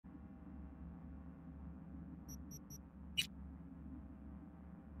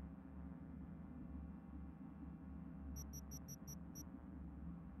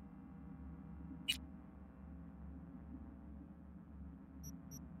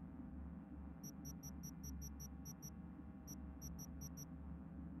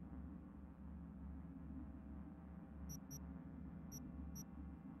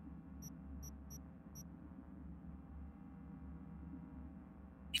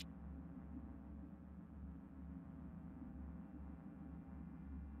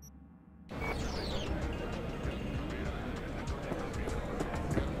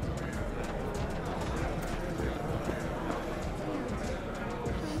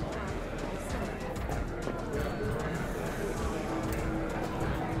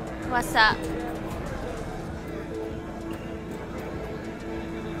What's up?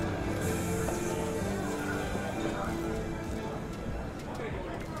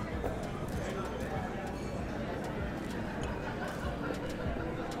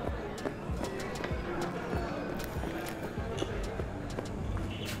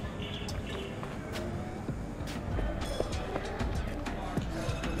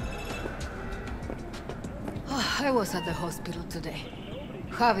 I was at the hospital today.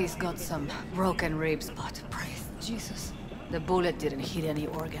 Javi's got some broken ribs, but praise Jesus, the bullet didn't hit any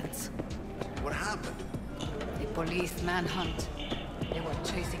organs. What happened? The police manhunt. They were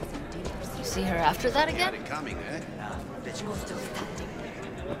chasing some dealers. You see her after that You again? had it coming, eh? She was still standing.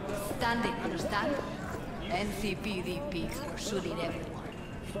 Standing, understand? NCPD peaks were shooting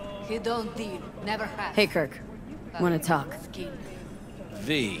everyone. He don't deal, never has. Hey, Kirk. Wanna talk?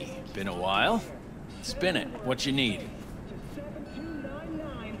 V, been a while? Spin it. What you need?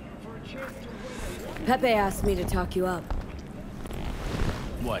 Pepe asked me to talk you up.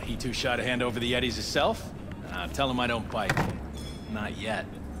 What, he too shy to hand over the Eddies himself? Tell him I don't bite. Not yet.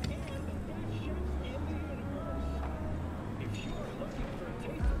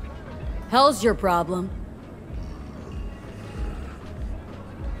 Hell's your problem?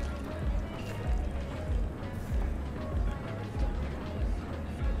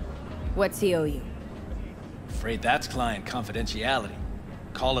 What's he owe you? Afraid that's client confidentiality.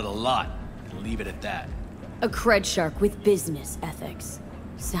 Call it a lot, and leave it at that. A cred shark with business ethics.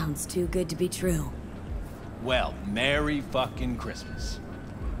 Sounds too good to be true. Well, Merry fucking Christmas.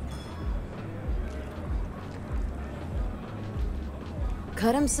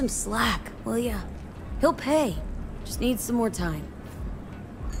 Cut him some slack, will ya? He'll pay. Just needs some more time.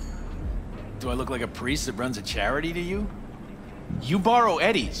 Do I look like a priest that runs a charity to you? You borrow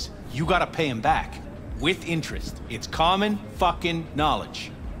Eddies, you gotta pay him back. With interest. It's common fucking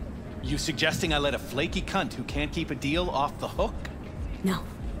knowledge. You suggesting I let a flaky cunt who can't keep a deal off the hook? No.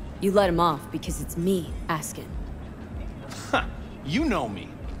 You let him off because it's me asking. Huh. You know me.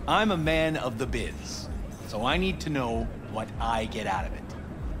 I'm a man of the biz. So I need to know what I get out of it.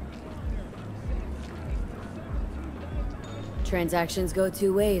 Transactions go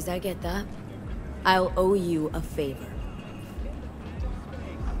two ways, I get that. I'll owe you a favor.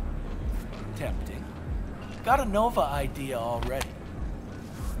 Tempting. Got a Nova idea already.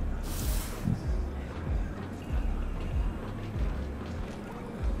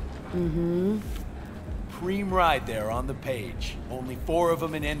 Mm-hmm. Preem ride there on the page. Only 4 of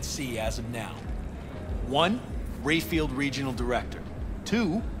them in NC as of now. 1, Rayfield Regional Director.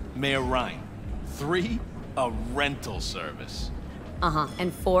 2, Mayor Ryan. 3, a rental service. Uh-huh.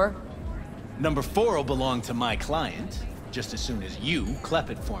 And 4? Number 4 will belong to my client, just as soon as you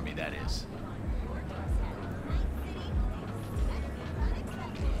clep it for me, that is.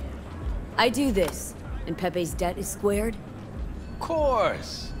 I do this, and Pepe's debt is squared? Of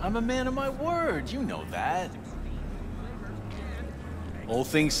course. I'm a man of my word. You know that. Whole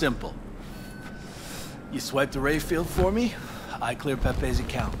thing's simple. You swipe the Rayfield for me, I clear Pepe's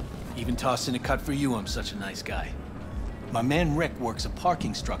account. Even toss in a cut for you, I'm such a nice guy. My man Rick works a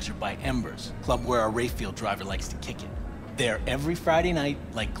parking structure by Embers, club where our Rayfield driver likes to kick it. There every Friday night,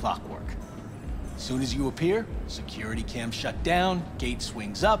 like clockwork. Soon as you appear, security cam shut down, gate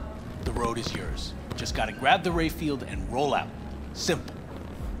swings up, the road is yours. Just gotta grab the Rayfield and roll out. Simple.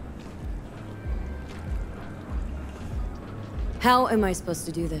 How am I supposed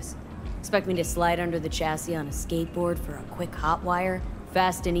to do this? Expect me to slide under the chassis on a skateboard for a quick hot wire?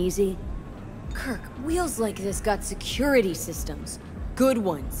 Fast and easy? Kirk, wheels like this got security systems. Good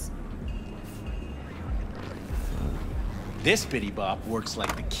ones. This bitty bop works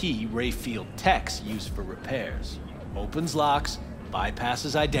like the key Rayfield techs use for repairs. Opens locks,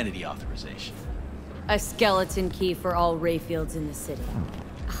 bypasses identity authorization. A skeleton key for all Rayfields in the city.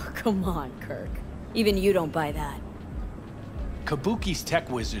 Oh, come on, Kirk. Even you don't buy that. Kabuki's tech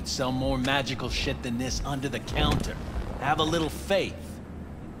wizards sell more magical shit than this under the counter. Have a little faith.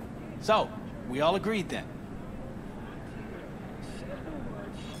 So, we all agreed then?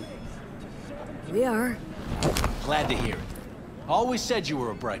 We are. Glad to hear it. Always said you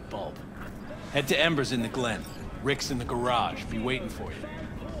were a bright bulb. Head to Embers in the Glen. Rick's in the garage. Be waiting for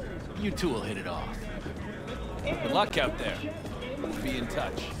you. You two will hit it off. Good luck out there. Be in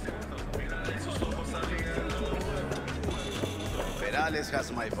touch. Perales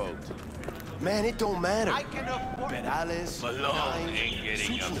has my vote. Man, it don't matter. I can afford Perales, Malone ain't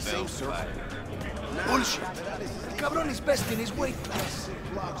getting your bill fight. Bullshit. Cabron is best in his weight class.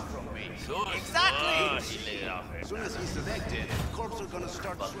 Exactly! As soon as he's elected, corps are gonna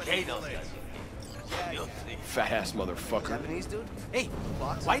start sweating. Fat-ass motherfucker. Japanese dude? Hey,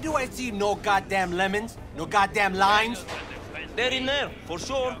 why do I see no goddamn lemons? No goddamn limes? They're in there, for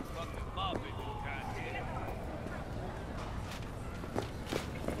sure.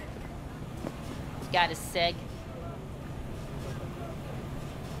 Got a seg.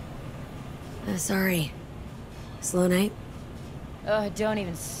 Sorry. Slow night? Oh, don't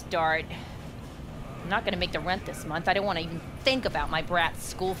even start. I'm not gonna make the rent this month. I don't want to even think about my brat's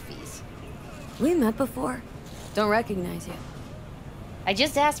school fees. We met before. Don't recognize you. I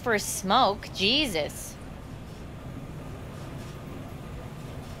just asked for a smoke. Jesus.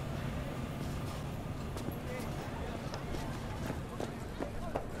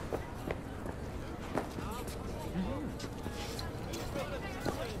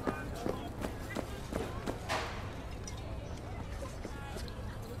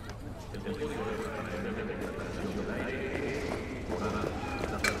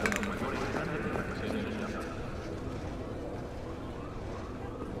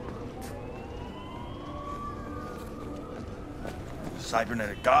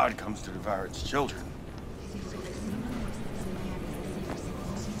 Cybernetic god comes to devour its children.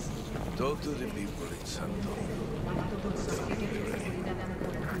 Talk to the people in Santo.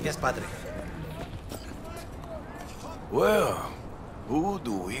 Yes, Padre. Well, who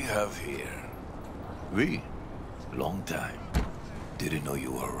do we have here? We? Long time. Didn't know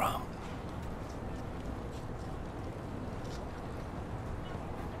you were around.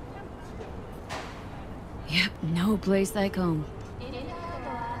 Yep, no place like home.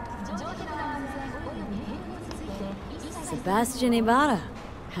 Sebastian Ibarra.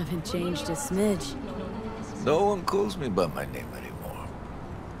 Haven't changed a smidge. No one calls me by my name anymore.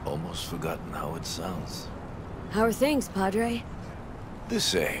 Almost forgotten how it sounds. How are things, Padre? The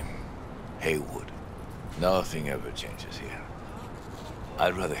same. Haywood. Nothing ever changes here.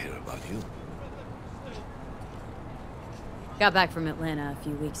 I'd rather hear about you. Got back from Atlanta a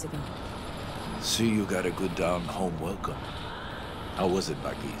few weeks ago. See you got a good down-home welcome. How was it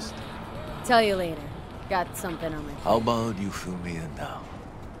back east? Tell you later. Got something on my... How about you fill me in now?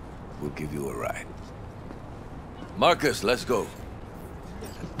 We'll give you a ride. Marcus, let's go.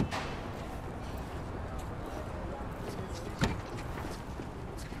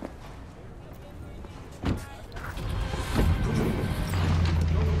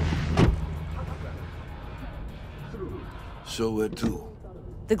 So where to?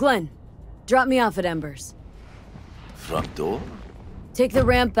 The Glen. Drop me off at Embers. Front door? Take the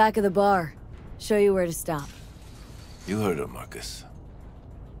ramp back of the bar. Show you where to stop. You heard her, Marcus.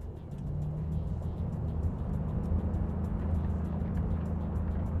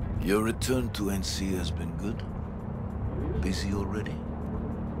 Your return to NC has been good? Busy already?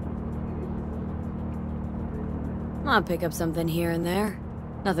 I'll pick up something here and there.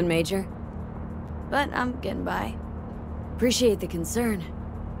 Nothing major. But I'm getting by. Appreciate the concern.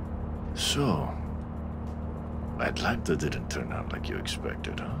 So, Atlanta didn't turn out like you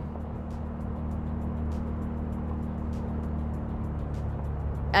expected, huh?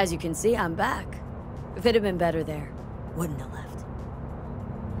 As you can see, I'm back. If it had been better there, wouldn't have left.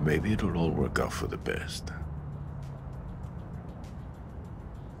 Maybe it'll all work out for the best.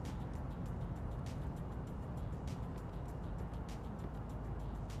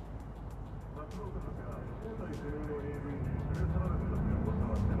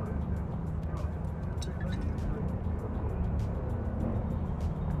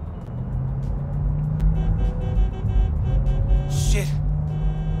 Shit.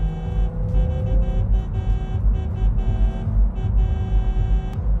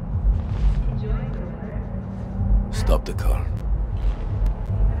 Stop the car.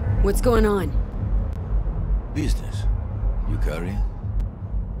 What's going on? Business. You carrying?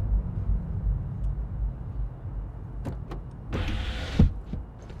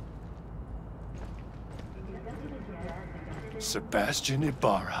 Sebastian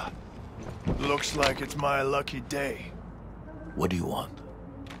Ibarra. Looks like it's my lucky day. What do you want?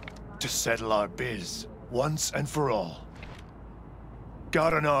 To settle our biz, once and for all.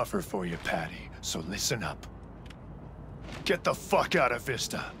 Got an offer for you, Patty, so listen up. Get the fuck out of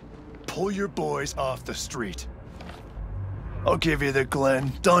Vista. Pull your boys off the street. I'll give you the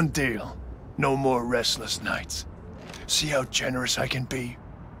Glen. Done deal. No more restless nights. See how generous I can be?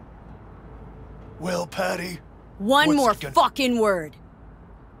 Well, Patty? One more fucking word.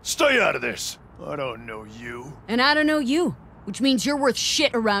 Stay out of this. I don't know you. And I don't know you, which means you're worth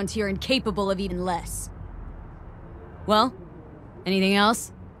shit around here and capable of even less. Well, anything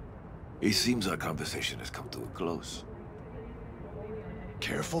else? It seems our conversation has come to a close.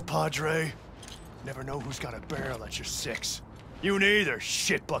 Careful, Padre. Never know who's got a barrel at your six. You neither,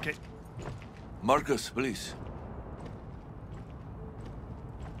 shit bucket. Marcus, please.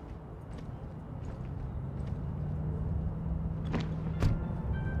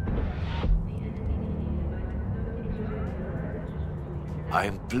 I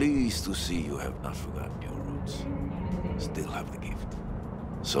am pleased to see you have not forgotten your roots. Still have the gift.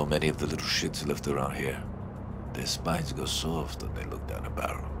 So many of the little shits left around here. Their spines go soft when they look down a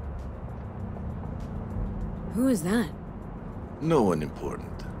barrel. Who is that? No one important.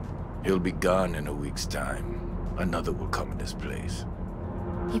 He'll be gone in a week's time. Another will come in his place.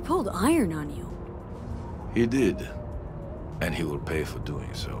 He pulled iron on you. He did. And he will pay for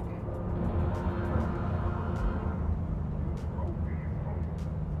doing so.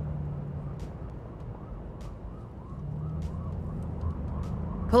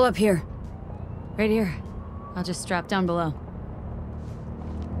 Pull up here. Right here. I'll just strap down below.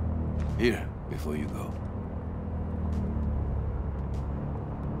 Here, before you go.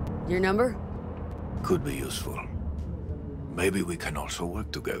 Your number? Could be useful. Maybe we can also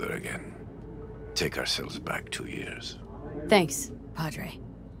work together again. Take ourselves back 2 years. Thanks, Padre.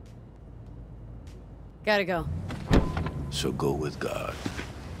 Gotta go. So go with God.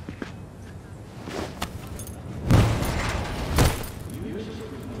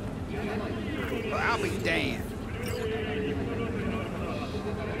 I'll be damned.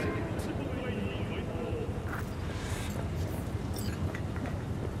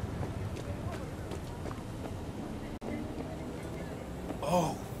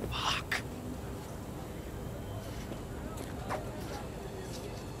 Oh, fuck.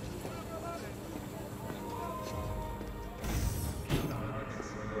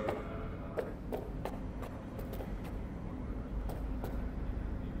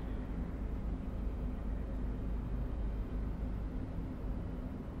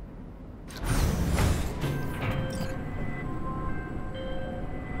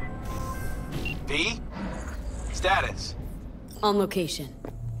 V? Status? On location.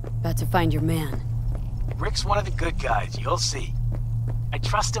 About to find your man. Rick's one of the good guys, you'll see. I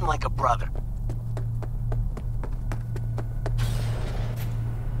trust him like a brother.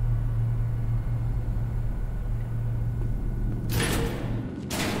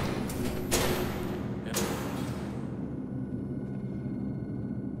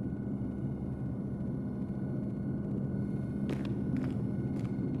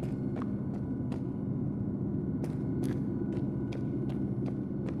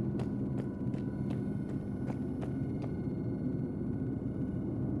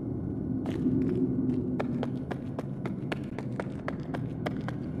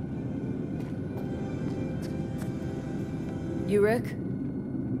 You, Rick?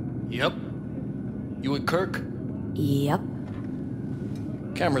 Yep. You with Kirk? Yep.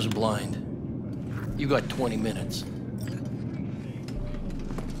 Cameras are blind. You got 20 minutes.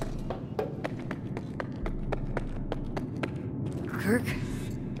 Kirk?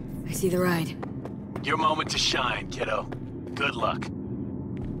 I see the ride. Your moment to shine, kiddo. Good luck.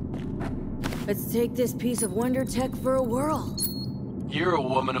 Let's take this piece of wonder tech for a whirl. You're a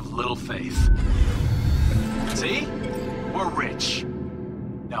woman of little faith. See? We're rich.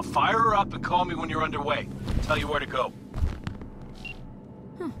 Now fire her up and call me when you're underway. Tell you where to go.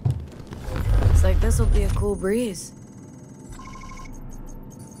 Looks like this'll be a cool breeze.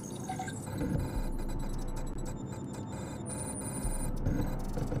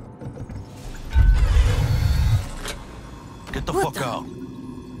 Get the fuck out.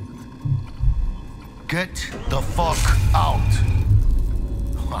 Get the fuck out.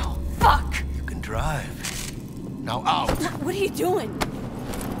 Wow. Fuck! You can drive. Now out. What are you doing?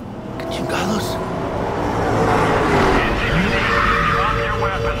 Chingados. Drop your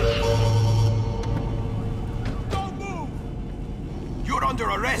weapons. Don't move! You're under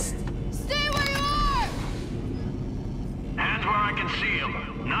arrest! Stay where you are! Hands where I can see them.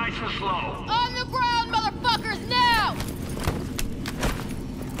 Nice and slow. On the ground, motherfuckers, now!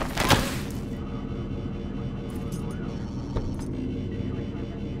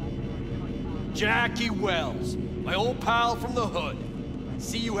 Jackie Wells, my old pal from the hood.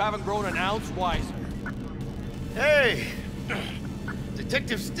 See you haven't grown an ounce wiser. Hey!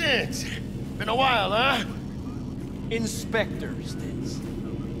 Detective Stintz. Been a while, huh? Inspector Stintz.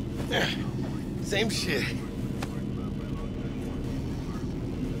 Same shit.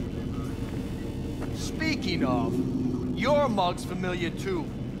 Speaking of, your mug's familiar too.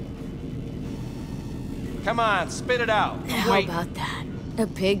 Come on, spit it out. I'm How waiting. about that? A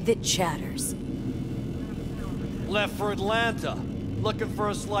pig that chatters. Left for Atlanta, looking for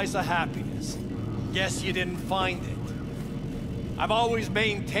a slice of happiness. Guess you didn't find it. I've always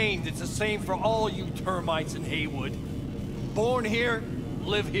maintained it's the same for all you termites in Haywood. Born here,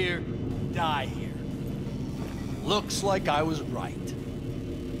 live here, die here. Looks like I was right.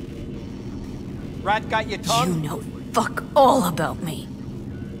 Rat got your tongue? You know fuck all about me.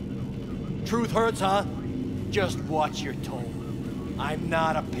 Truth hurts, huh? Just watch your tone. I'm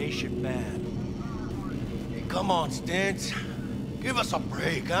not a patient man. Hey, come on, Stance. Give us a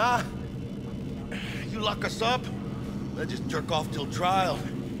break, huh? You lock us up, let's just jerk off till trial.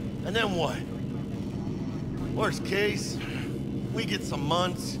 And then what? Worst case, we get some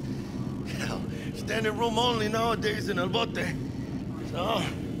months. Hell, standing room only nowadays in El Bote. So,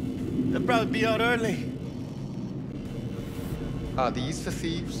 they'll probably be out early. Are these the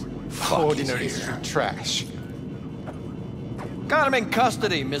thieves? Ordinary street trash. Got him in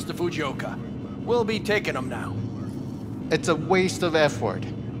custody, Mr. Fujioka. We'll be taking him now. It's a waste of effort.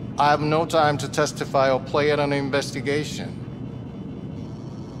 I have no time to testify or play at an investigation.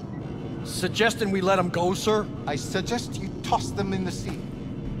 Suggesting we let him go, sir? I suggest you toss them in the sea.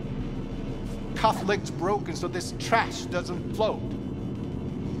 Cuff leg's broken so this trash doesn't float.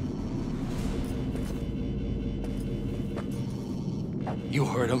 You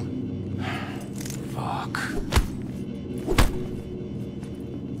heard him. Fuck.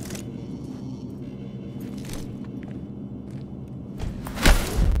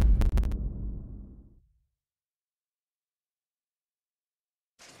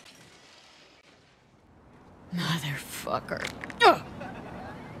 Motherfucker.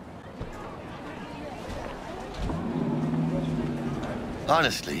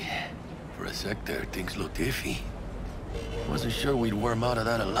 Honestly, for a sec there, things looked iffy. Wasn't sure we'd worm out of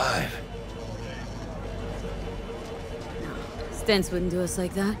that alive. Stents wouldn't do us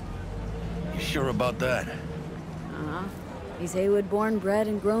like that. You sure about that? Uh-huh. He's Haywood-born, bred,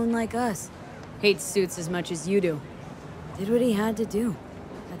 and grown like us. Hates suits as much as you do. Did what he had to do.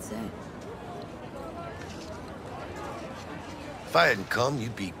 That's it. If I hadn't come,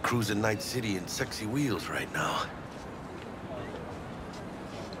 you'd be cruising Night City in sexy wheels right now.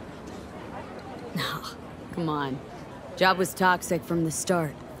 No, come on. Job was toxic from the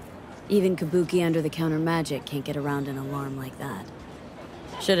start. Even Kabuki under-the-counter magic can't get around an alarm like that.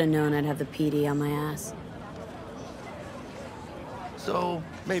 Should've known I'd have the PD on my ass. So,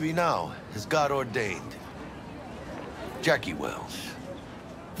 maybe now, as God ordained. Jackie Wells.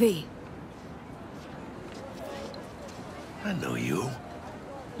 V. I know you.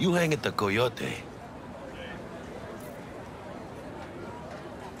 You hang at the Coyote.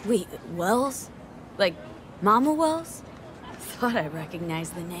 Wait, Wells? Like, Mama Wells? Thought I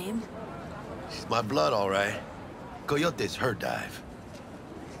recognized the name. She's my blood, all right. Coyote's her dive.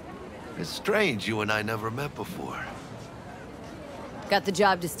 It's strange you and I never met before. Got the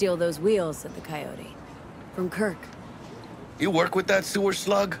job to steal those wheels at the Coyote. From Kirk. You work with that sewer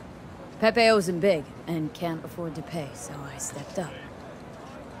slug? Pepe owes him big, and can't afford to pay, so I stepped up.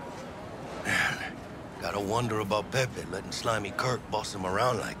 Gotta wonder about Pepe letting slimy Kirk boss him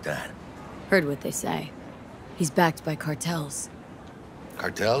around like that. Heard what they say. He's backed by cartels.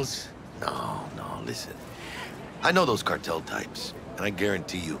 Cartels? No, listen. I know those cartel types, and I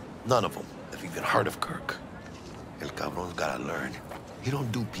guarantee you, none of them have even heard of Kirk. El Cabron's gotta learn. You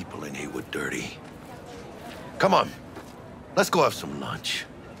don't do people in Haywood dirty. Come on, let's go have some lunch.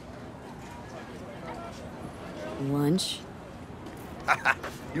 Lunch?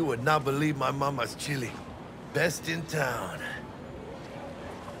 You would not believe my mama's chili. Best in town.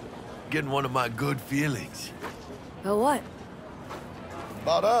 Getting one of my good feelings. About what?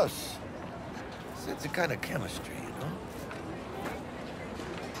 About us. It's a kind of chemistry, you know?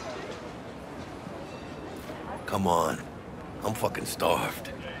 Come on. I'm fucking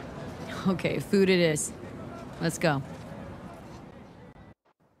starved. Okay, food it is. Let's go.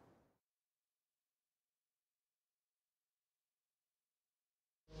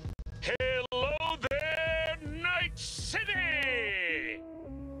 Hello there, Night City!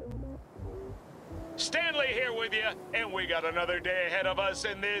 Stanley here with you, and we got another day ahead of us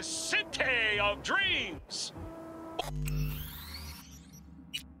in this city of dreams.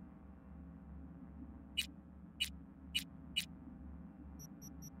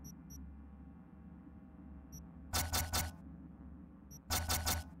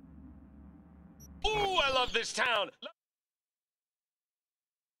 Ooh, I love this town.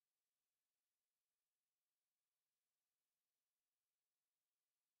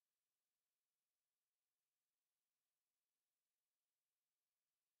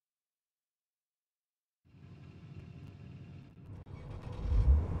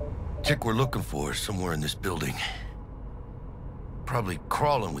 Chick we're looking for is somewhere in this building. Probably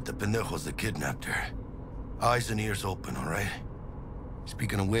crawling with the pendejos that kidnapped her. Eyes and ears open, all right?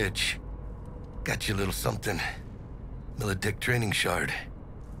 Speaking of which, got you a little something. Militech training shard.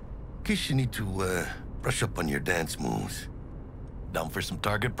 Guess you need to, brush up on your dance moves. Down for some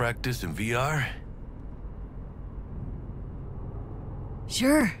target practice in VR?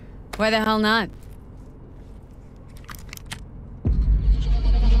 Sure. Why the hell not?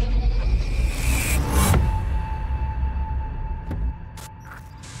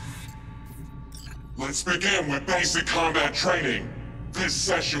 Let's begin with basic combat training. This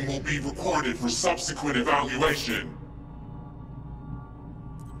session will be recorded for subsequent evaluation.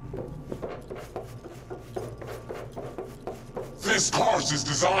 This course is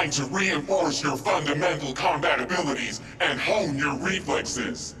designed to reinforce your fundamental combat abilities and hone your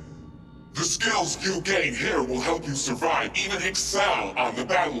reflexes. The skills you gain here will help you survive, even excel on the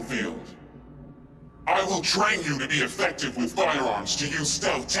battlefield. I will train you to be effective with firearms, to use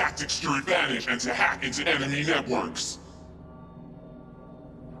stealth tactics to your advantage, and to hack into enemy networks.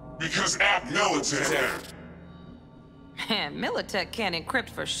 Because at Militech... Militech can't encrypt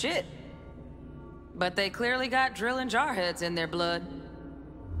for shit. But they clearly got drill and jarheads in their blood.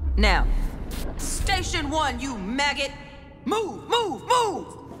 Now, Station 1, you maggot! Move, move,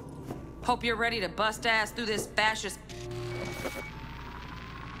 move! Hope you're ready to bust ass through this fascist...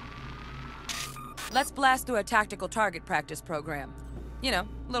 Let's blast through a tactical target practice program. You know,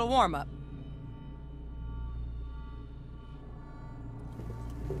 a little warm-up.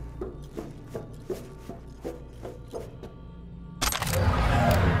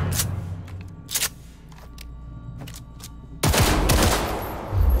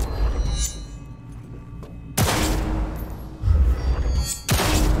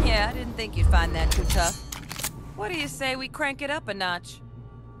 Yeah, I didn't think you'd find that too tough. What do you say we crank it up a notch?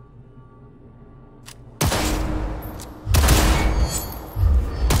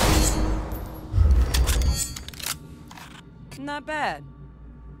 Not bad.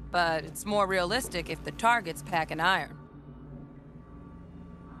 But it's more realistic if the target's packing iron.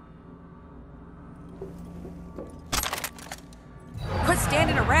 Quit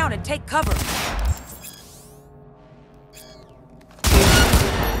standing around and take cover!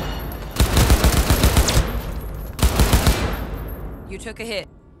 You took a hit.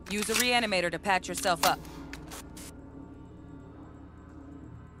 Use a reanimator to patch yourself up.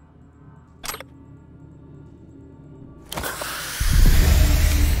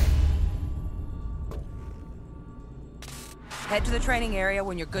 Head to the training area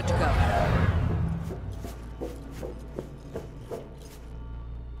when you're good to go.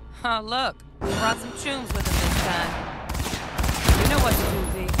 Oh, look. We brought some tunes with us this time. You know what to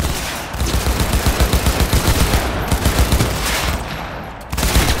do, V.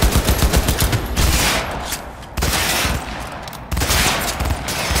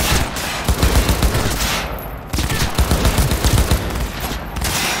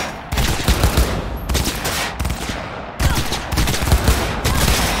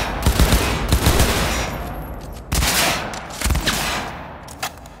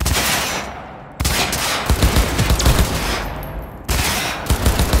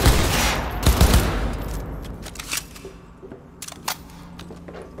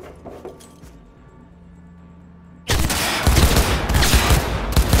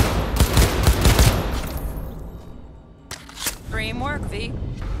 Work, V.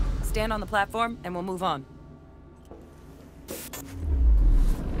 Stand on the platform and we'll move on.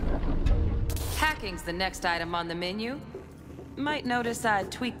 Hacking's the next item on the menu. Might notice I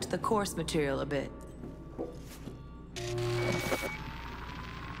tweaked the course material a bit.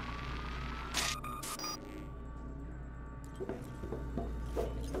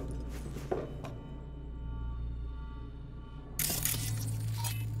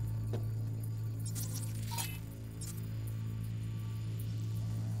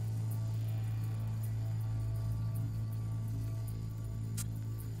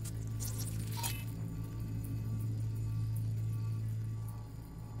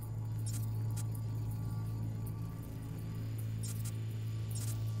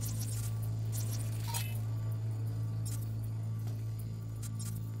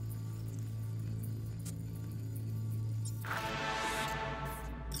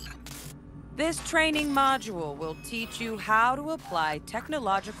 This training module will teach you how to apply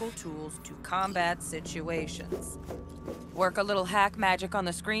technological tools to combat situations. Work a little hack magic on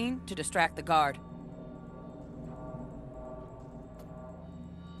the screen to distract the guard.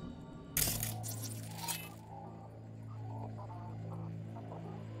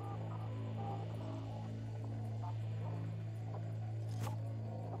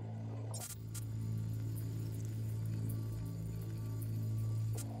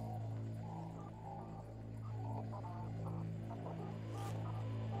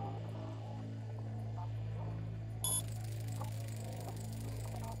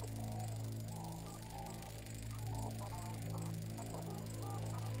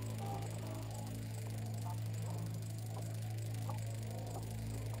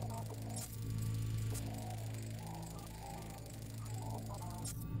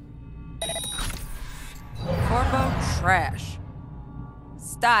 trash.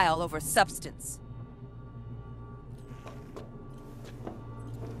 Style over substance.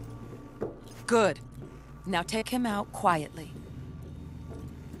 Good. Now take him out quietly.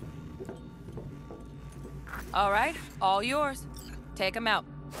 All right, all yours. Take him out.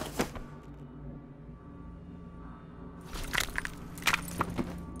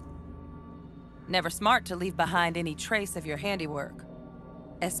 Never smart to leave behind any trace of your handiwork.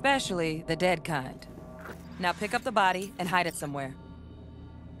 Especially the dead kind. Now pick up the body and hide it somewhere.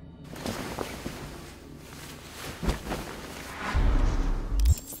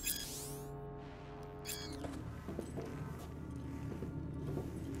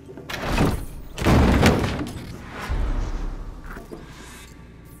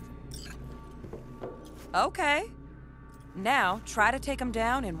 Okay. Now, try to take him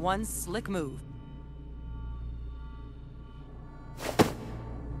down in one slick move.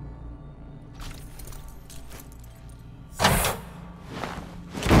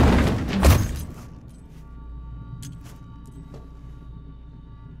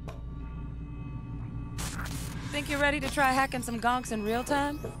 Think you're ready to try hacking some gonks in real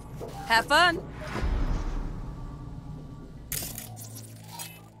time? Have fun!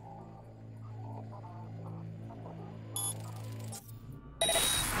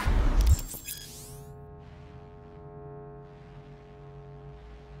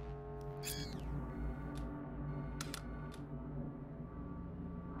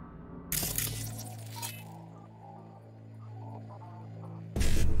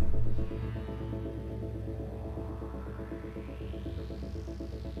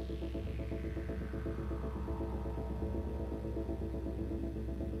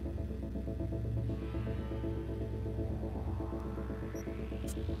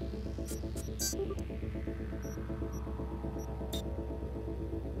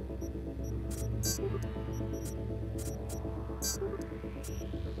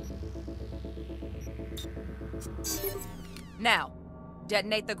 Now,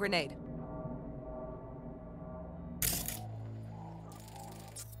 detonate the grenade.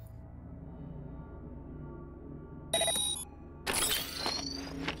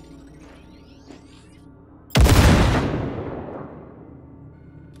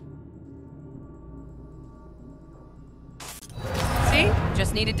 See?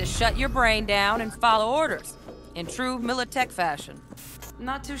 Just needed to shut your brain down and follow orders. In true Militech fashion.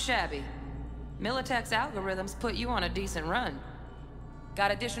 Not too shabby. Militech's algorithms put you on a decent run.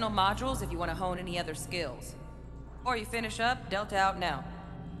 Got additional modules if you want to hone any other skills. Or you finish up, Delta out now.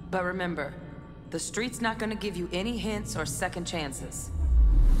 But remember, the street's not gonna give you any hints or second chances.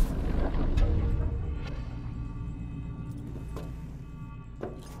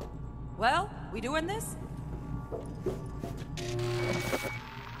 Well, we doing this?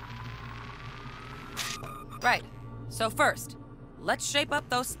 Right. So first, let's shape up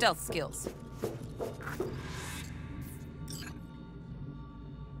those stealth skills.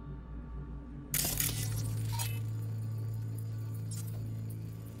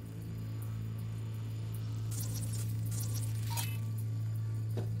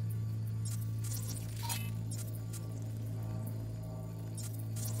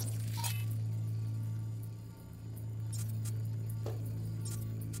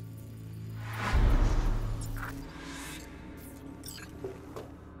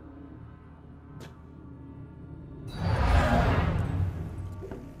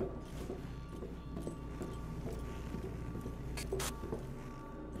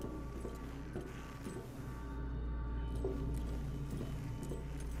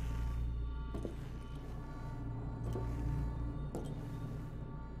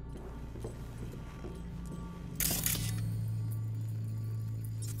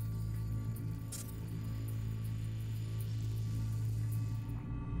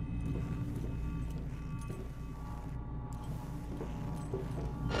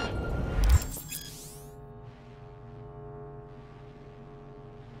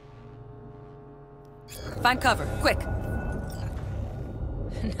 Find cover, quick.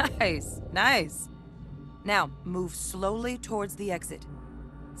 Nice, nice. Now, move slowly towards the exit.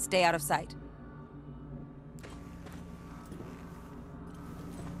 Stay out of sight.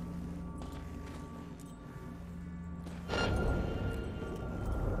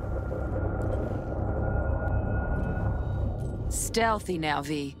 Stealthy now,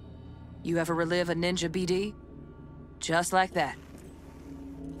 V. You ever relive a ninja BD? Just like that.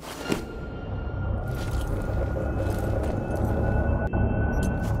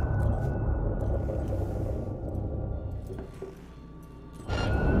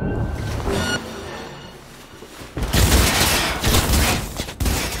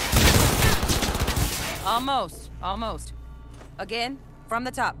 Almost. Almost. Again, from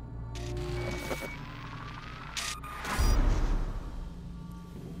the top.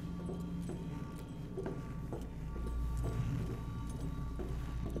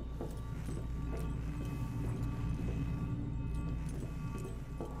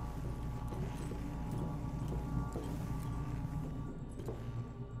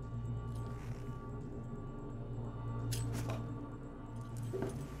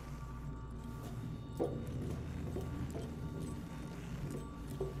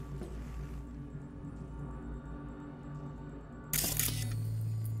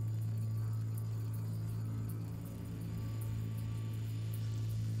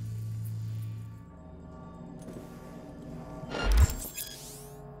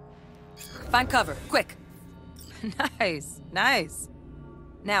 Find cover, quick. Nice, nice.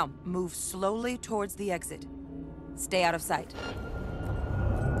 Now, move slowly towards the exit. Stay out of sight.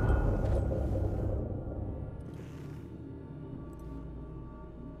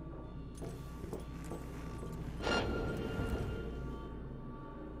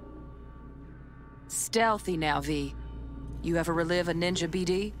 Stealthy now, V. You ever relive a ninja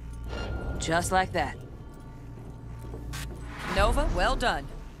BD? Just like that. Nova, well done.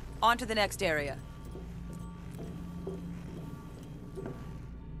 On to the next area.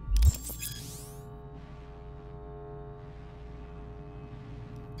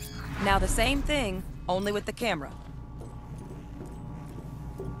 Now the same thing, only with the camera.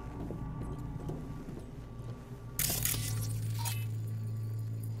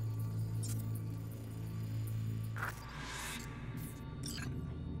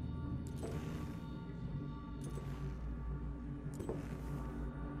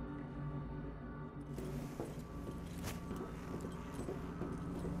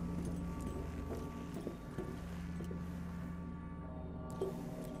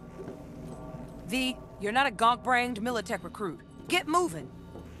 V, you're not a gonk-brained Militech recruit. Get moving.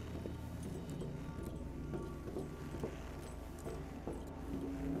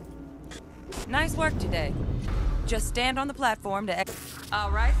 Nice work today. Just stand on the platform to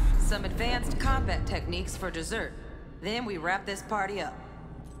All right, some advanced combat techniques for dessert. Then we wrap this party up.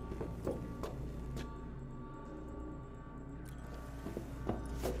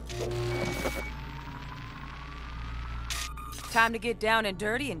 Time to get down and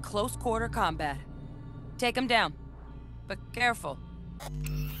dirty in close quarter combat. Take them down, but careful.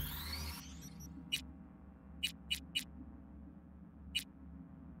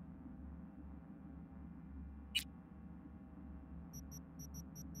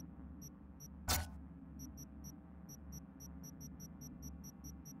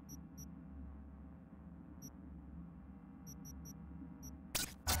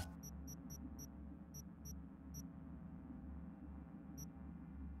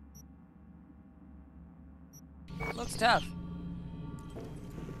 Looks tough.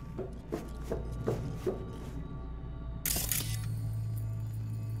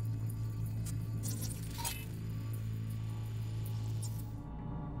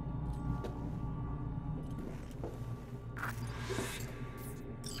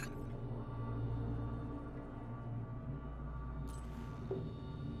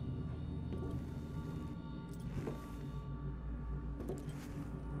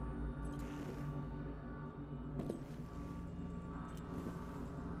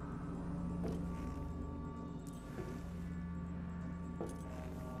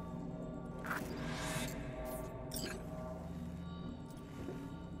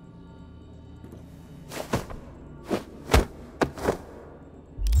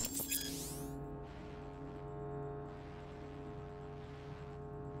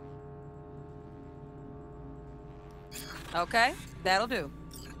 Okay, that'll do.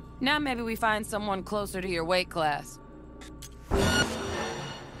 Now maybe we find someone closer to your weight class.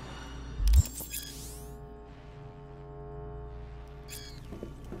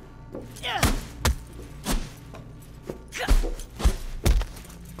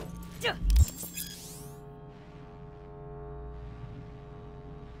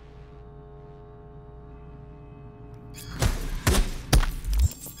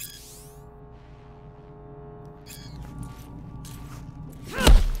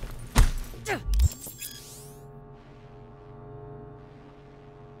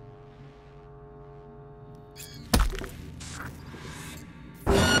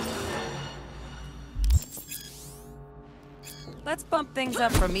 Let's bump things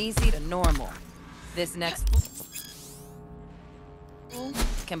up from easy to normal. This next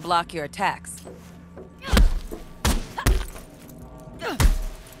can block your attacks.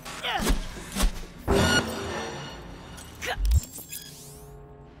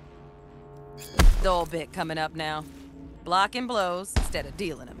 dull bit coming up now. Blocking blows instead of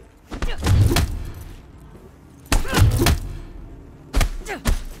dealing them.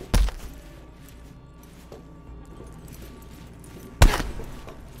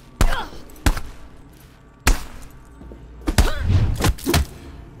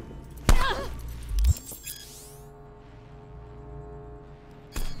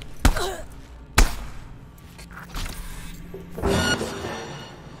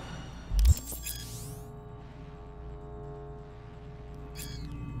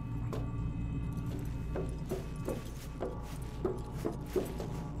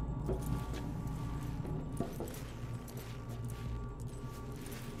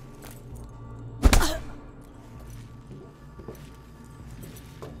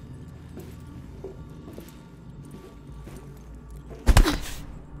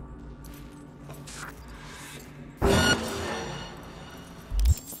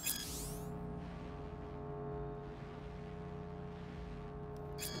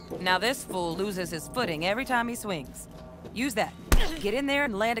 Now this fool loses his footing every time he swings. Use that. Get in there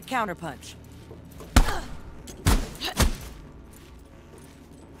and land a counterpunch.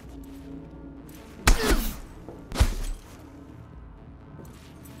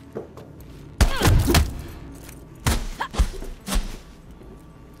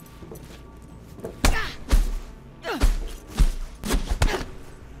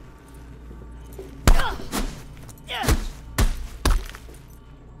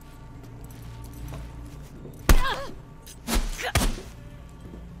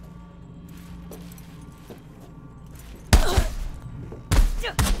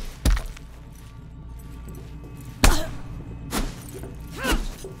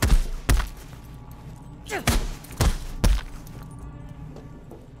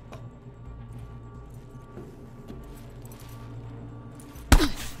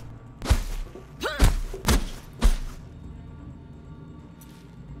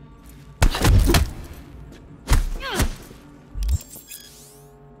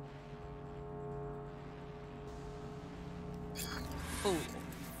 Ooh,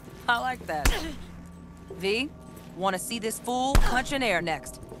 I like that. V, want to see this fool punch in air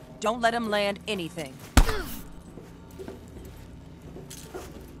next. Don't let him land anything.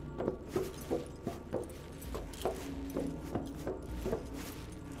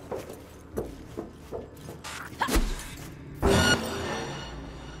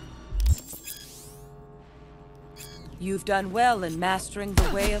 You've done well in mastering the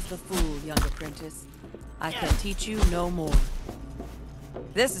way of the fool, young apprentice. I can teach you no more.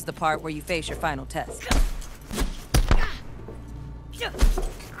 This is the part where you face your final test.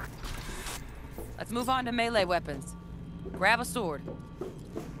 Let's move on to melee weapons. Grab a sword.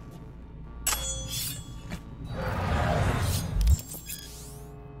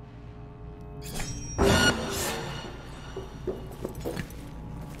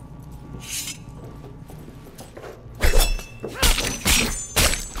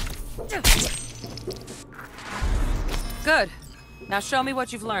 Good. Now show me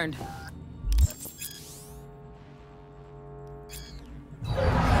what you've learned.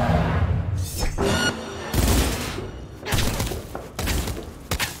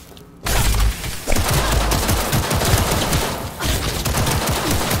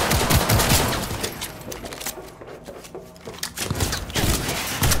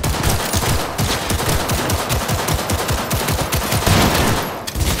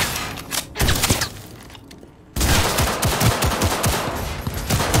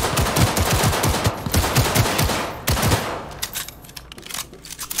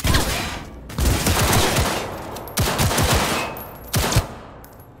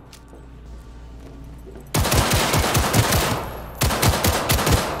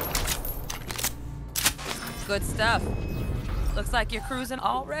 Good stuff. Looks like you're cruising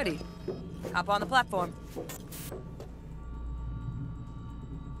already. Hop on the platform.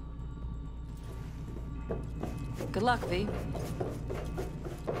 Good luck, V.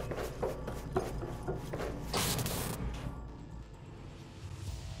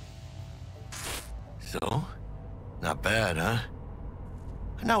 So? Not bad, huh?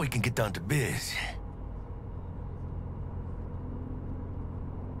 Now we can get down to biz.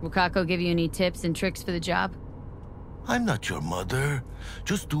 Will Kako give you any tips and tricks for the job? I'm not your mother.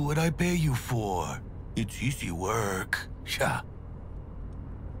 Just do what I pay you for. It's easy work. Yeah.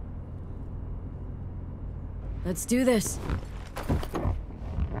 Let's do this.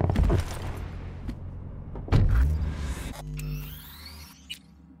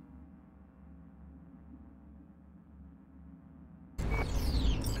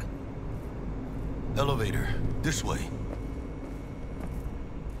 Elevator. This way.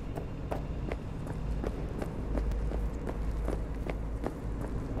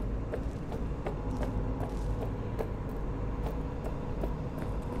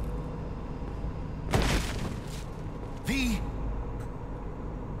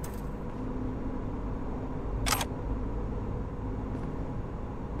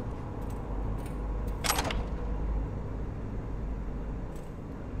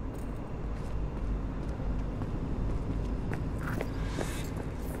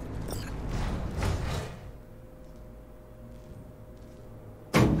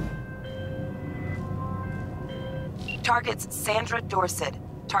 Target's Sandra Dorset.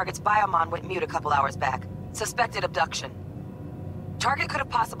 Target's biomon went mute a couple hours back. Suspected abduction. Target could have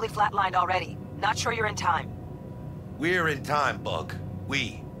possibly flatlined already. Not sure you're in time. We're in time, Bug.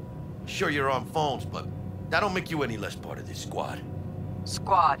 We. Sure you're on phones, but that don't make you any less part of this squad.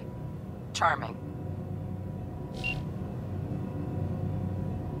 Squad. Charming.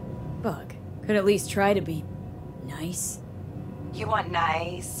 Bug, could at least try to be nice. You want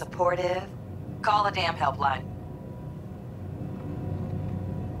nice, supportive? Call a damn helpline.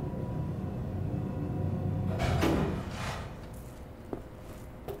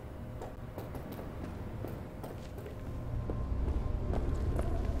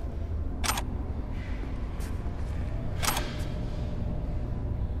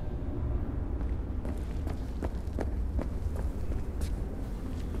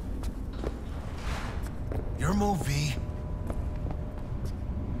 Your move, V.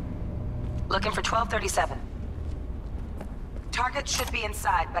 Looking for 1237. Target should be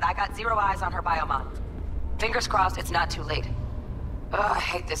inside, but I got 0 eyes on her biomon. Fingers crossed it's not too late. Ugh, I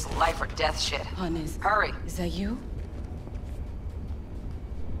hate this life or death shit. Hannes. Hurry. Is that you?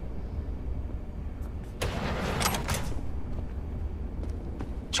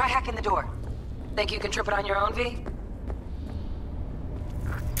 Try hacking the door. Think you can trip it on your own, V?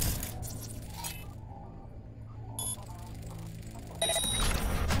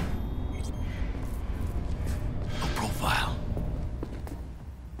 No profile.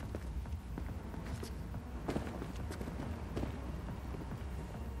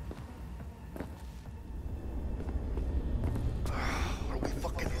 Are we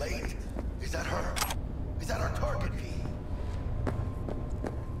fucking late? Is that her? Is that our target, V?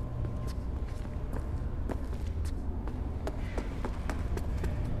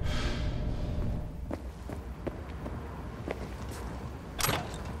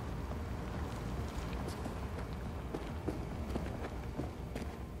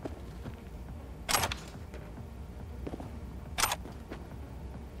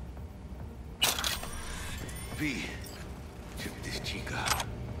 V, check this chica.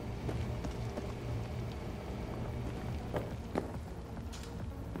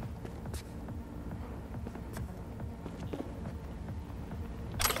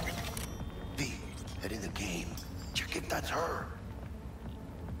 V, head in the game. Check if that's her.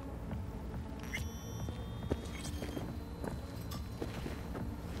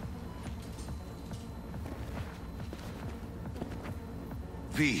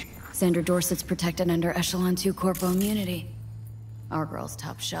 V. Sandra Dorset's protected under Echelon 2 Corpo immunity. Our girl's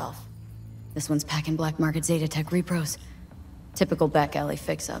top shelf. This one's packing black market Zeta Tech repros. Typical back alley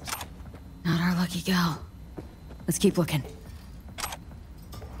fix-ups. Not our lucky gal. Let's keep looking.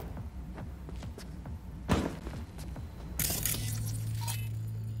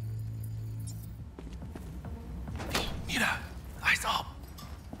 Mira, eyes up.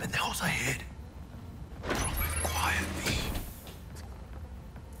 Pendejos ahead. Quiet, V.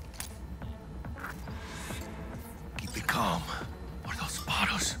 Keep it calm, or they'll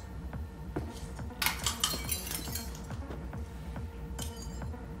spot us.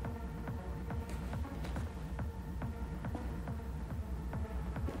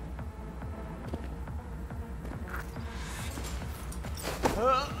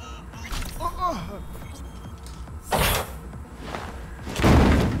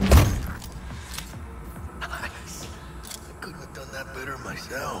 Nice. I couldn't have done that better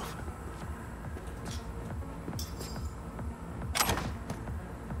myself.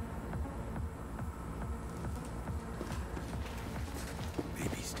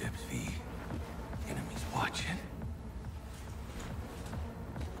 Baby steps, V. Enemies watching.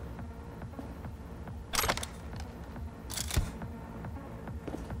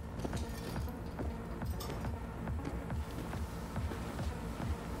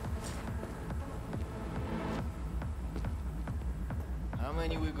 How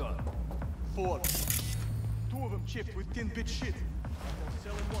many we got? 4. 2 of them chipped with 10-bit shit. They're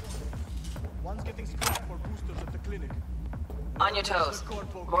selling one. One's getting scrapped for boosters at the clinic. On your toes.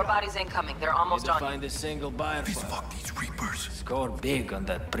 More bodies incoming. They're almost Need to on find you. a single buyer. Fuck these Reapers. Score big on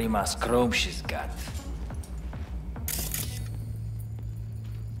that Primas chrome she's got.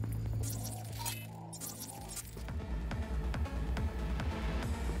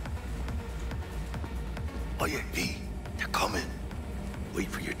 Oh yeah, V. They're coming. Wait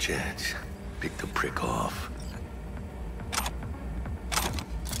for your chance. Pick the prick off.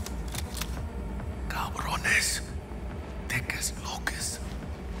 Cabrones. Thick as locusts.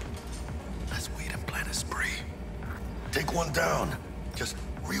 Let's wait and plan a spree. Take one down. Just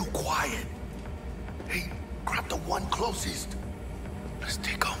real quiet. Hey, grab the one closest. Let's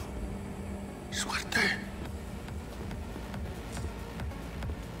take him. Suerte.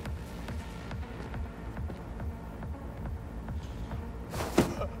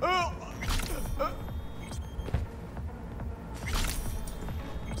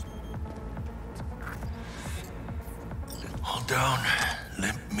 down,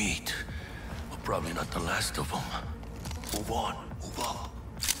 limp meat. But probably not the last of them. Move on, move up.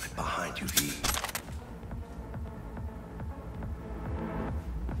 Right behind you, V.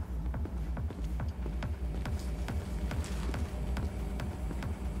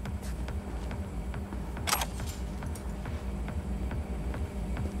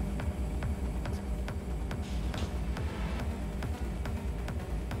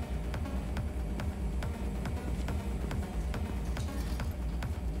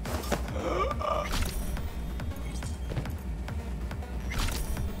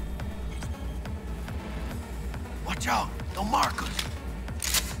 Watch out! They'll mark us!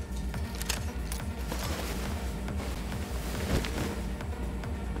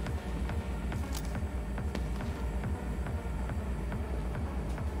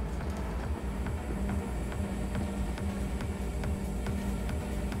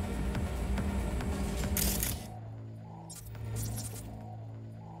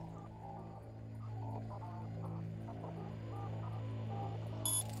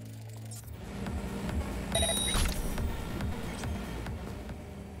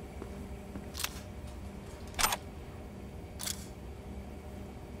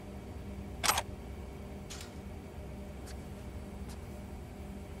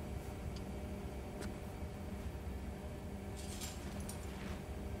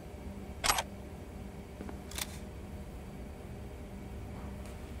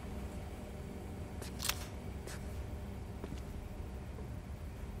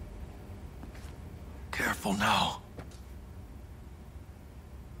 Careful now.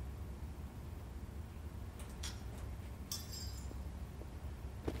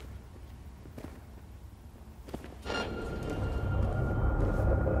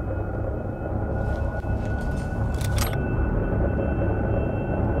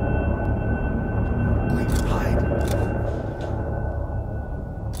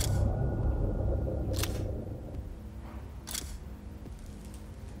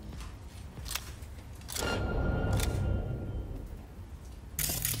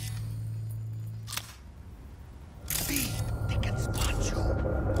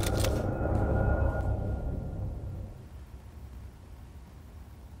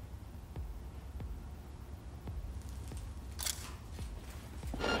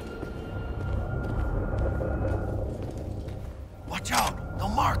 Watch out! They'll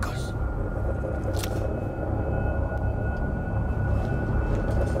mark us!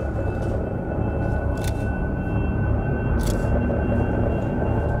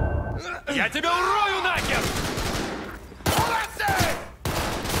 Я тебя урою нахер!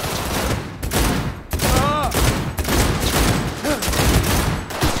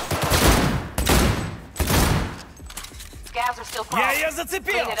 Scavs are still crawling.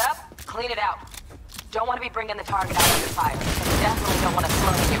 Clean it up, clean it out. Don't want to be bringing the target out under fire. And definitely don't want to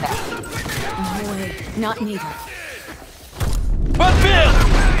slow you back. No way. Not needed.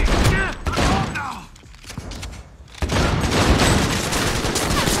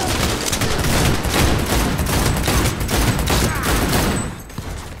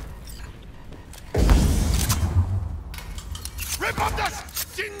 ¡Rip up this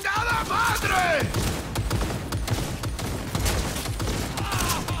chingada madre!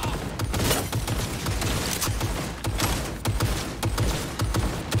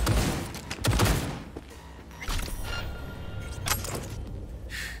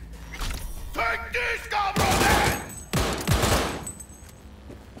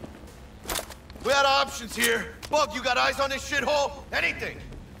 We had options here. Bug, you got eyes on this shithole? Anything?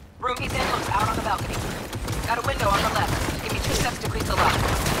 Room he's in looks out on the balcony. Got a window on the left. Give me 2 steps to grease the lock.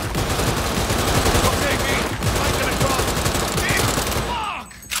 Okay, V. I'm gonna cross. Fuck!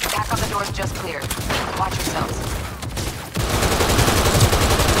 Back on the door's just cleared. Watch yourselves.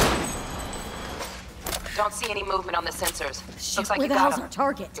 Don't see any movement on the sensors. Shit, Looks like where you the got hell's them. our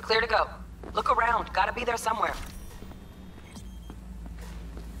target? You're clear to go. Look around. Gotta be there somewhere.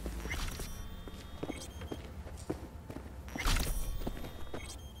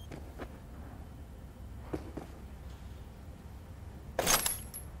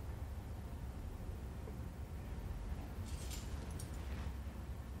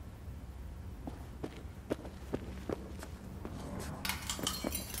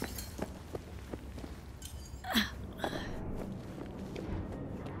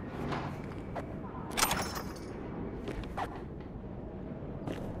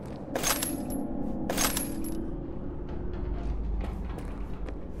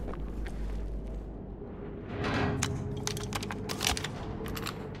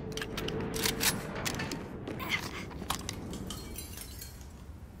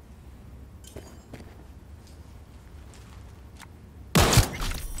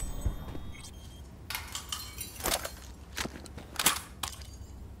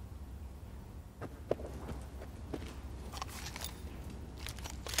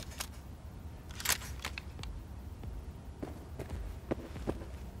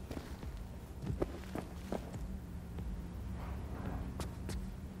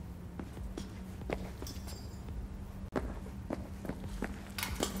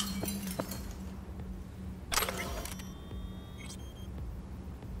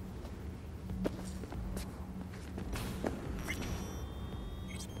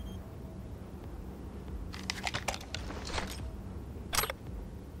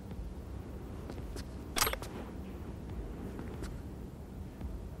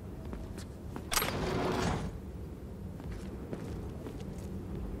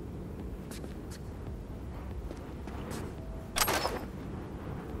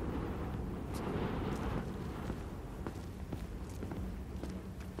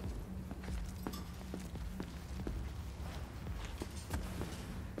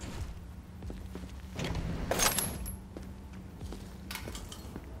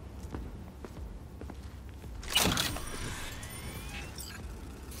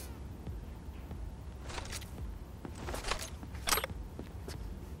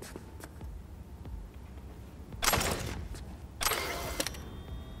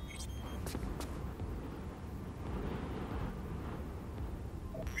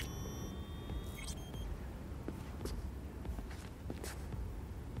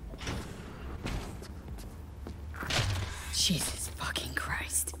 Jesus fucking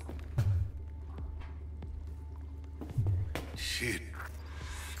Christ. Shit.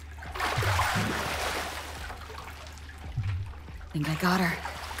 Think I got her.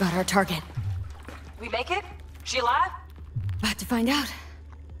 Got our target. We make it? She alive? About to find out.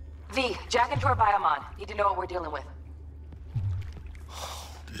 V, jack into her biomon. Need to know what we're dealing with.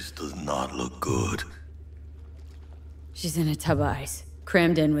 This does not look good. She's in a tub of ice,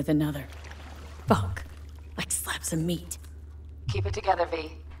 crammed in with another. Fuck. Like slabs of meat. Keep it together,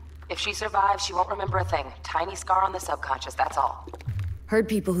 V. If she survives, she won't remember a thing. Tiny scar on the subconscious, that's all. Heard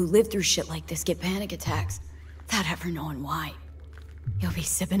people who live through shit like this get panic attacks, without ever knowing why. You'll be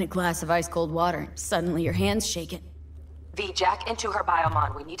sipping a glass of ice-cold water, and suddenly your hand's shaking. V, jack into her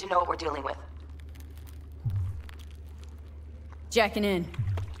biomon. We need to know what we're dealing with. Jacking in.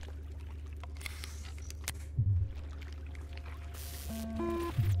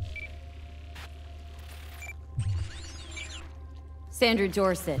 Sandra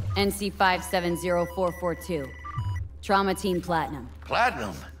Dorset, NC-5-700u Trauma Team Platinum.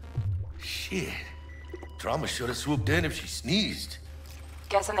 Platinum? Shit. Trauma should have swooped in if she sneezed.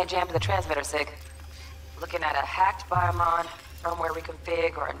 Guessing they jammed the transmitter, Sig. Looking at a hacked biomon, firmware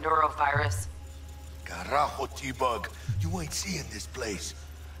reconfig, or a neurovirus. Carajo, T-Bug. You ain't seeing this place.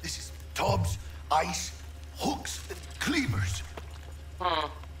 This is tubs, ice, hooks, and cleavers.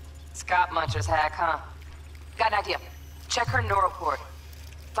 Scott Muncher's hack, huh? Got an idea. Check her neural cord.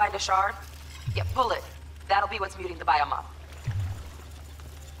 Find a shard? Yeah, pull it. That'll be what's muting the biomon.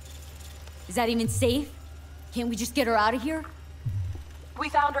 Is that even safe? Can't we just get her out of here? We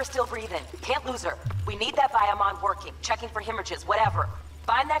found her still breathing. Can't lose her. We need that biomon working, checking for hemorrhages, whatever.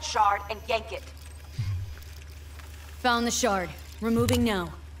 Find that shard and yank it. Found the shard. Removing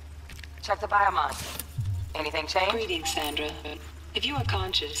now. Check the biomon. Anything change? Greetings, Sandra. If you are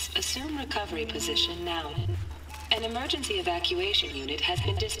conscious, assume recovery position now. An emergency evacuation unit has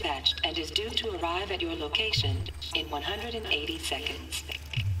been dispatched and is due to arrive at your location in 180 seconds.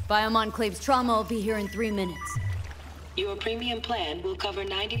 Biomon claims trauma will be here in 3 minutes. Your premium plan will cover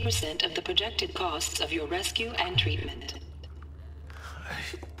 90% of the projected costs of your rescue and treatment.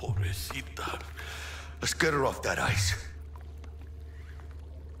 Ay, pobrecita. Let's get her off that ice.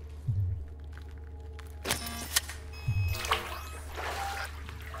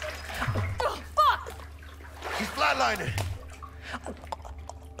 He's flatlining.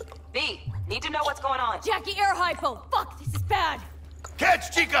 V, need to know what's going on. Jackie, air hypo. Fuck, this is bad.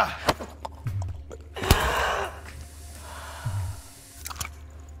 Catch, chica!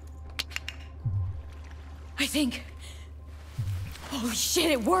 I think... Holy shit,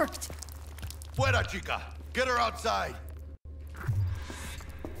 it worked! Fuera, chica! Get her outside!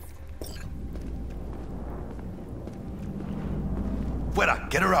 Fuera!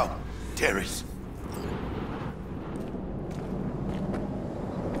 Get her out! Terrace!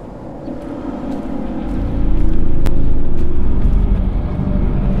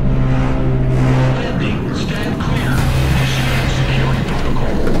 Landing, stand clear. Initiate security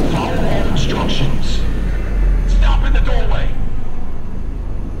protocol. Follow all instructions. Stop in the doorway!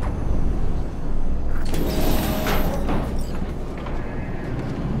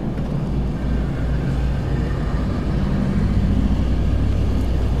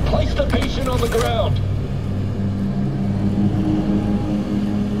 Place the patient on the ground.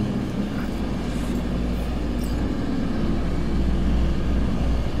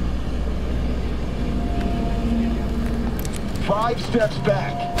 Five steps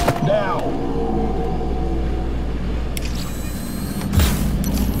back. Now.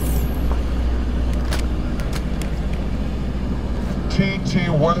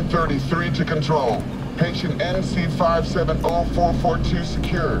 TT-133 to control. Patient NC-5-700u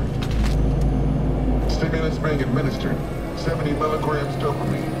secured. Stimulants being administered. 70 milligrams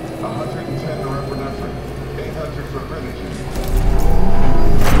dopamine, 110 norepinephrine, 800 fibrinogen.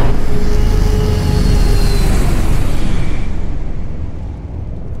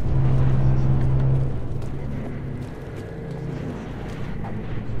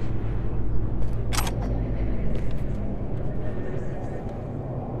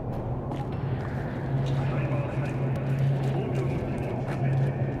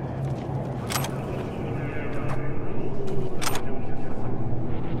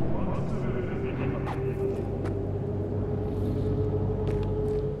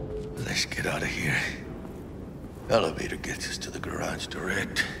 Let's get out of here. Elevator gets us to the garage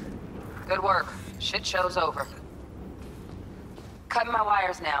direct. Good work. Shit show's over. Cutting my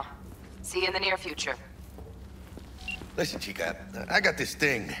wires now. See you in the near future. Listen, chica, I got this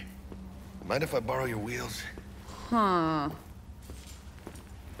thing. Mind if I borrow your wheels? Huh.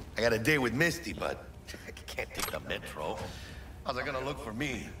 I got a date with Misty, but I can't take the Metro. How's it gonna look for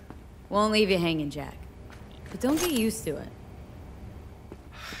me? Won't leave you hanging, Jack. But don't get used to it.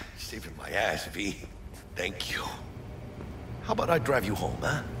 Saving my ass, V. Thank you. How about I drive you home,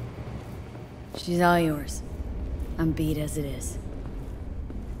 huh? She's all yours. I'm beat as it is.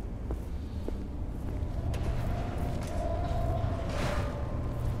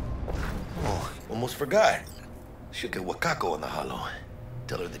 Oh, almost forgot. Should get Wakako on the holo.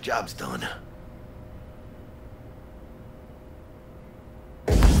 Tell her the job's done.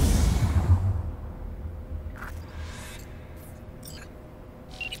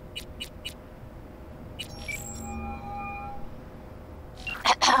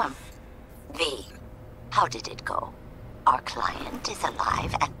 V, how did it go? Our client is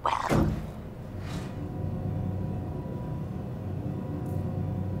alive and well.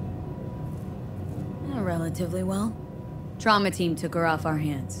 Relatively well. Trauma team took her off our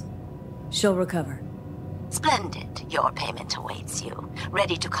hands. She'll recover. Splendid. Your payment awaits you.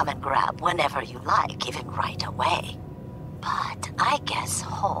 Ready to come and grab whenever you like, even right away. But I guess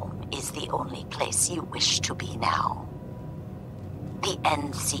home is the only place you wish to be now. The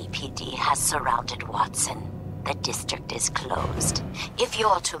NCPD has surrounded Watson. The district is closed. If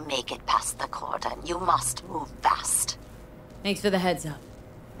you're to make it past the cordon, you must move fast. Thanks for the heads up.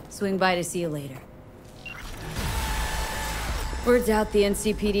 Swing by to see you later. Word's out the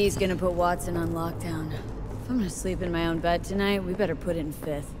NCPD is gonna put Watson on lockdown. If I'm gonna sleep in my own bed tonight, we better put it in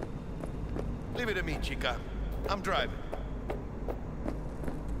 5th. Leave it to me, chica. I'm driving.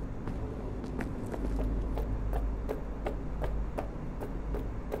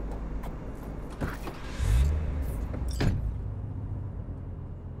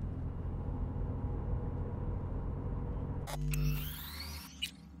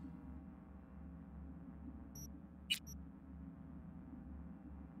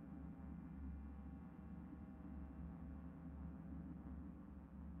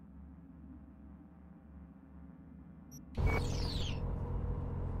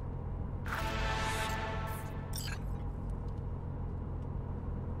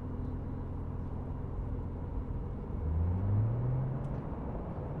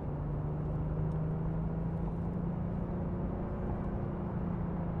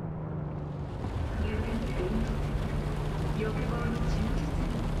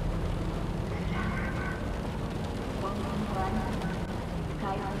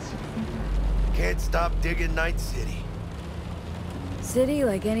 Can't stop digging Night City. City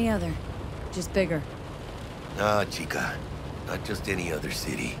like any other, just bigger. Nah, chica. Not just any other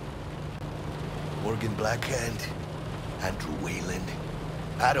city. Morgan Blackhand, Andrew Wayland,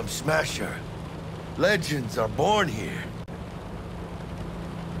 Adam Smasher. Legends are born here.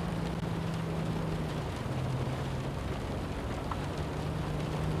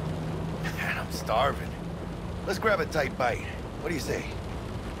 Man, I'm starving. Let's grab a tight bite. What do you say?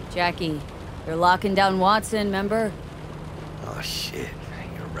 Jackie, they're locking down Watson, remember? Oh, shit.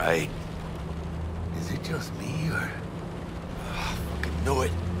 You're right. Is it just me, or... Oh, fucking knew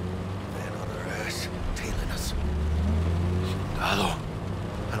it. Man on our ass, tailing us. Chingado.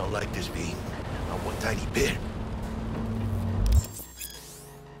 I don't like this, V. Not one tiny bit.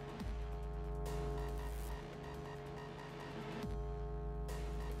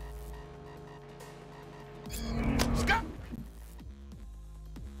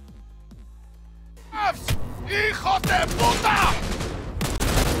 ¡Hijos de puta!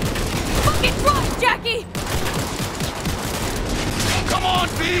 Fucking drive, Jackie! Come on,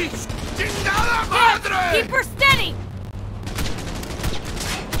 V! ¡Chingada madre! Keep her steady!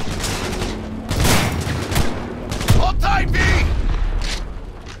 Hold tight, V!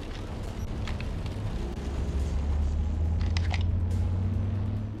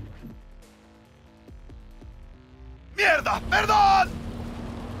 ¡Mierda! ¡Perdón!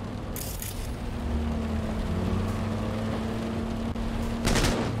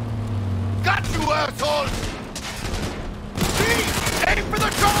 Got you, assholes! V! Aim for the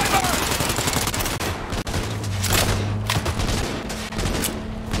driver!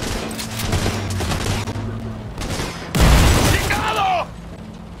 ¡Chingado!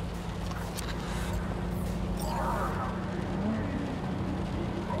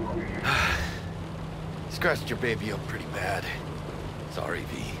 Scratched your baby up pretty bad. Sorry,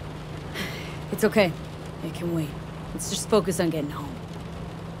 V. It's okay. It can wait. Let's just focus on getting home.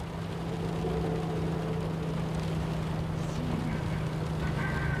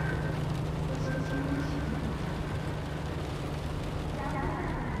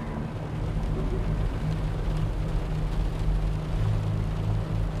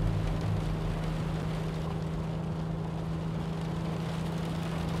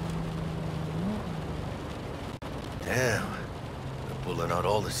 Damn. They're pulling out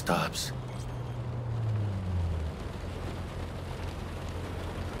all the stops.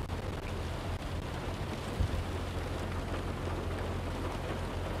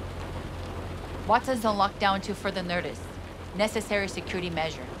 Watson's on lockdown to further notice. Necessary security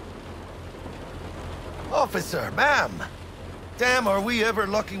measure. Officer, ma'am! Damn, are we ever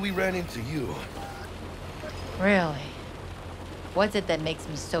lucky we ran into you. Really? What's it that makes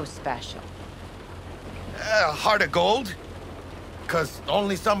me so special? Heart of gold? Because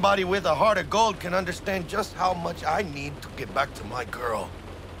only somebody with a heart of gold can understand just how much I need to get back to my girl.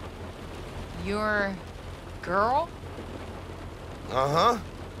 Your girl? Uh-huh.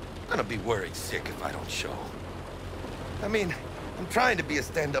 Gonna be worried sick if I don't show. I mean, I'm trying to be a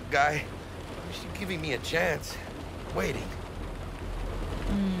stand-up guy. She's giving me a chance. Waiting.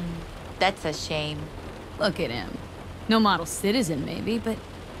 That's a shame. Look at him. No model citizen, maybe, but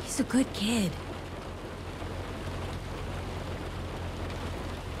he's a good kid.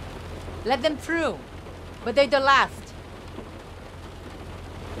 Let them through. But they're the last.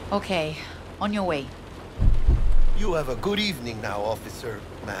 Okay, on your way. You have a good evening now, officer,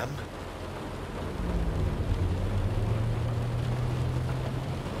 ma'am.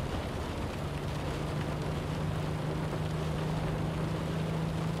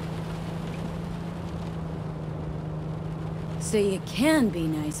 So you can be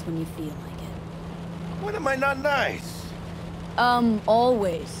nice when you feel like it. When am I not nice?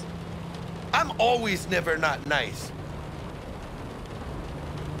 Always. I'm always never not nice.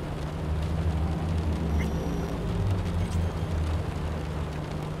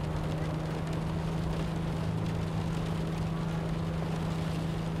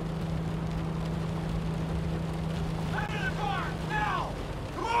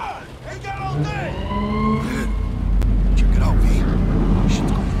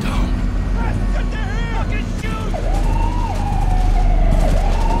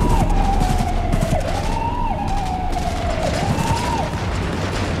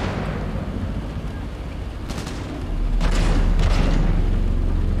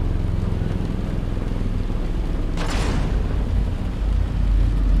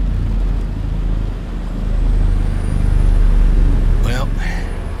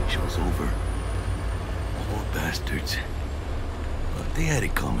 They had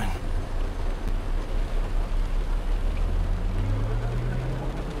it coming.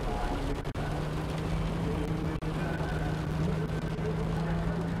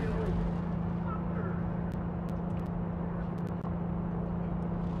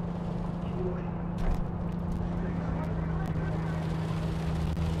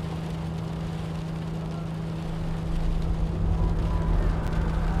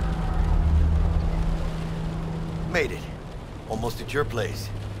 Made it. Almost at your place.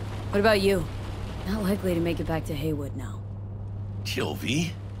 What about you? Not likely to make it back to Haywood now. Chill,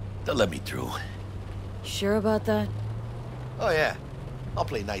 V. They'll let me through. Sure about that? Oh, yeah. I'll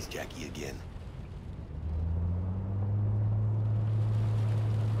play nice Jackie again.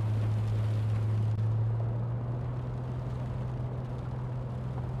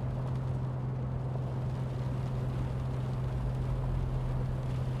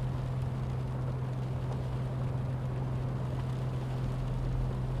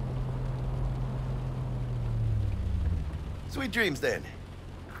 Sweet dreams, then.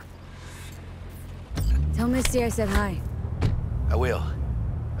 Tell Misty I said hi. I will.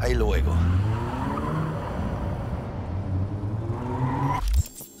 Ahí luego.